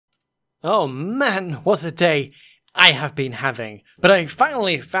Oh man, what a day I have been having. But I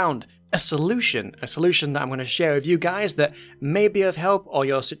finally found a solution that I'm going to share with you guys that may be of help, or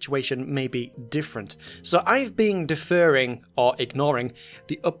your situation may be different. So I've been deferring or ignoring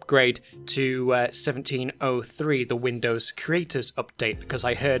the upgrade to 1703, the Windows Creators Update, because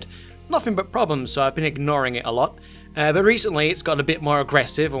I heard nothing but problems, so I've been ignoring it a lot. But recently it's got a bit more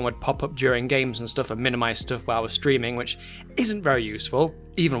aggressive and would pop up during games and stuff and minimize stuff while I was streaming, which isn't very useful.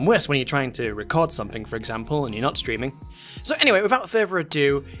 Even worse when you're trying to record something, for example, and you're not streaming. So anyway, without further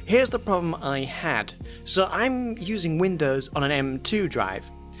ado, here's the problem I had. So I'm using Windows on an M2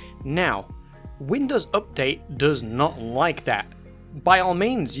 drive. Now, Windows Update does not like that. By all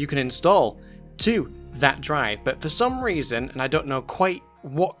means, you can install to that drive, but for some reason, and I don't know quite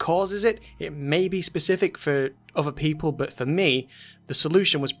what causes it, it may be specific for other people, but for me, the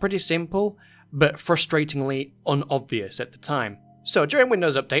solution was pretty simple, but frustratingly unobvious at the time. So during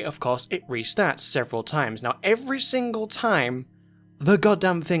Windows Update, of course, it restarts several times. Now, every single time the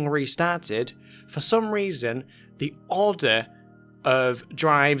goddamn thing restarted, for some reason, the order of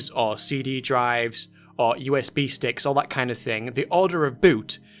drives or CD drives or USB sticks, all that kind of thing, the order of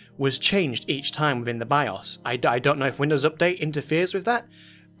boot was changed each time within the BIOS. I don't know if Windows Update interferes with that,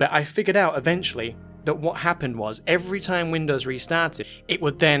 but I figured out eventually that what happened was every time Windows restarted, it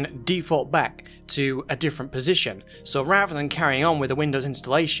would then default back to a different position. So rather than carrying on with the Windows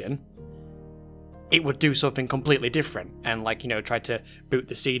installation, it would do something completely different and, like, try to boot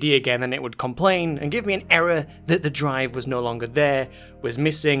the CD again, and it would complain and give me an error that the drive was no longer there, was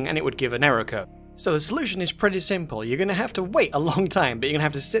missing, and it would give an error code. So the solution is pretty simple. You're going to have to wait a long time, but you're going to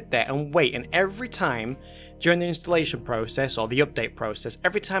have to sit there and wait, and every time during the installation process or the update process,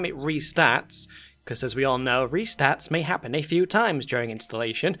 every time it restarts, because as we all know, restarts may happen a few times during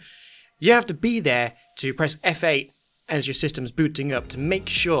installation, you have to be there to press F8 as your system's booting up to make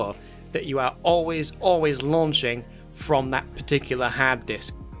sure that you are always launching from that particular hard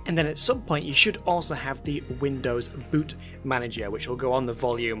disk. And then at some point you should also have the Windows Boot Manager, which will go on the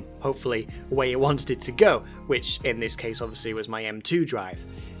volume, hopefully, where you wanted it to go, which in this case obviously was my M2 drive.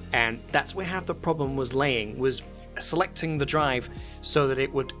 And that's where half the problem was laying, was selecting the drive so that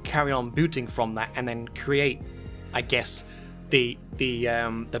it would carry on booting from that and then create, I guess, the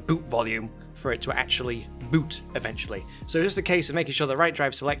boot volume for it to actually boot eventually. So just a case of making sure the right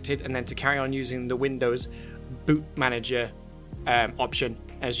drive's selected and then to carry on using the Windows Boot Manager option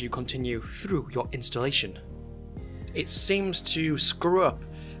as you continue through your installation. It seems to screw up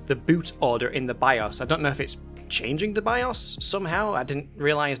the boot order in the BIOS. I don't know if it's changing the BIOS somehow. I didn't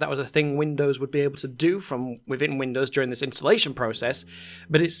realize that was a thing Windows would be able to do from within Windows during this installation process,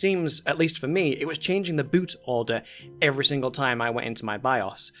 but it seems, at least for me, it was changing the boot order every single time I went into my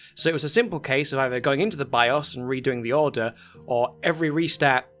BIOS. So it was a simple case of either going into the BIOS and redoing the order, or every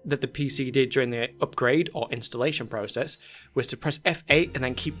restart that the PC did during the upgrade or installation process was to press F8 and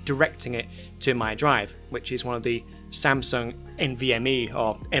then keep directing it to my drive, which is one of the Samsung NVMe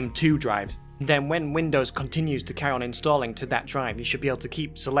or M2 drives. Then when Windows continues to carry on installing to that drive, you should be able to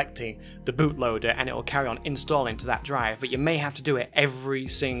keep selecting the bootloader and it will carry on installing to that drive, but you may have to do it every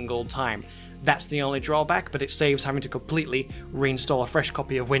single time. That's the only drawback, but it saves having to completely reinstall a fresh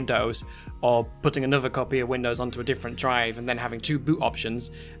copy of Windows or putting another copy of Windows onto a different drive and then having two boot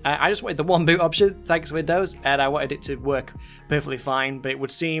options. I just wanted the one boot option, thanks Windows, and I wanted it to work perfectly fine, but it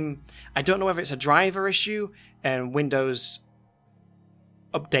would seem, I don't know whether it's a driver issue and Windows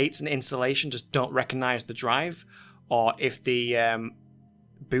updates and installation just don't recognize the drive, or if the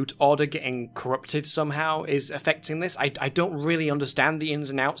boot order getting corrupted somehow is affecting this. I don't really understand the ins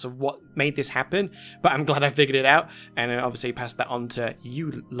and outs of what made this happen, but I'm glad I figured it out, and obviously passed that on to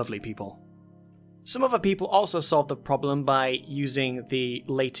you lovely people. Some other people also solved the problem by using the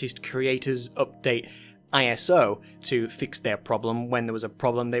latest Creators Update ISO to fix their problem. When there was a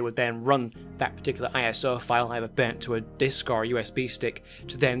problem, they would then run that particular ISO file, either burnt to a disk or a USB stick,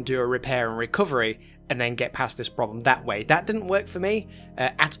 to then do a repair and recovery and then get past this problem that way. That didn't work for me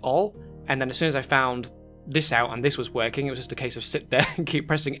at all, and then as soon as I found this out and this was working, it was just a case of sit there and keep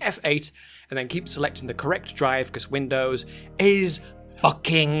pressing F8 and then keep selecting the correct drive, because Windows is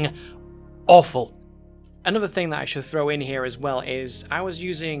fucking awful. Another thing that I should throw in here as well is I was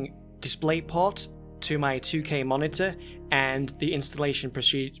using DisplayPort to my 2K monitor, and the installation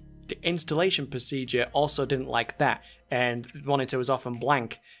procedure also didn't like that, and the monitor was often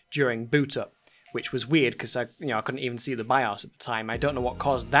blank during boot up. which was weird because I couldn't even see the BIOS at the time. I don't know what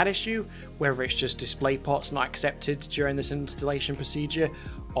caused that issue, whether it's just DisplayPort's not accepted during this installation procedure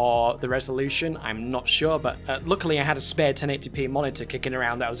or the resolution, I'm not sure, but luckily I had a spare 1080p monitor kicking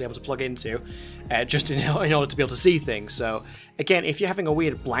around that I was able to plug into just in order to be able to see things. So again, if you're having a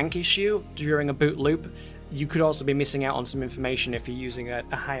weird blank issue during a boot loop, you could also be missing out on some information if you're using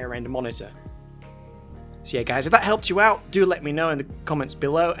a higher end monitor. So yeah guys, if that helped you out, do let me know in the comments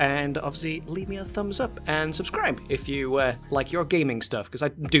below, and obviously leave me a thumbs up and subscribe if you like your gaming stuff, because I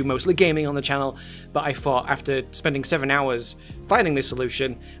do mostly gaming on the channel, but I thought after spending 7 hours finding this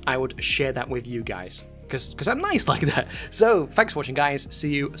solution, I would share that with you guys, because I'm nice like that. So thanks for watching guys,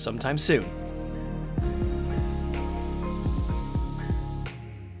 see you sometime soon.